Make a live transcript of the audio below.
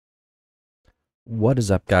What is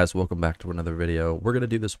up, guys? Welcome back to another video. We're going to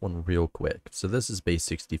do this one real quick. So this is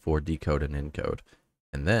Base64 Decode and Encode,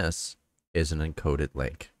 and this is an encoded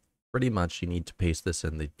link. Pretty much you need to paste this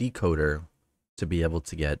in the decoder to be able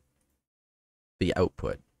to get the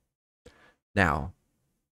output. Now,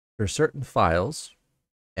 for certain files,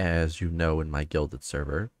 as you know in my Gilded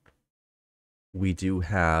server, we do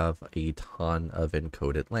have a ton of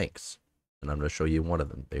encoded links, and I'm going to show you one of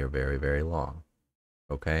them. They are very, very long.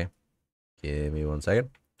 Okay? Give me 1 second.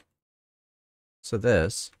 So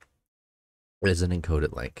this is an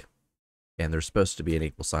encoded link, and there's supposed to be an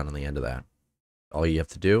equal sign on the end of that. All you have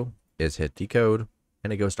to do is hit decode,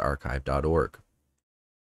 and it goes to archive.org.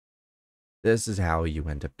 This is how you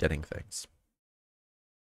end up getting things.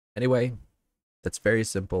 Anyway, that's very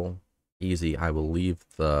simple, easy. I will leave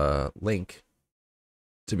the link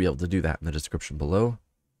to be able to do that in the description below.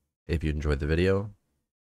 If you enjoyed the video,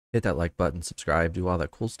 hit that like button, subscribe, do all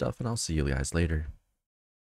that cool stuff, and I'll see you guys later.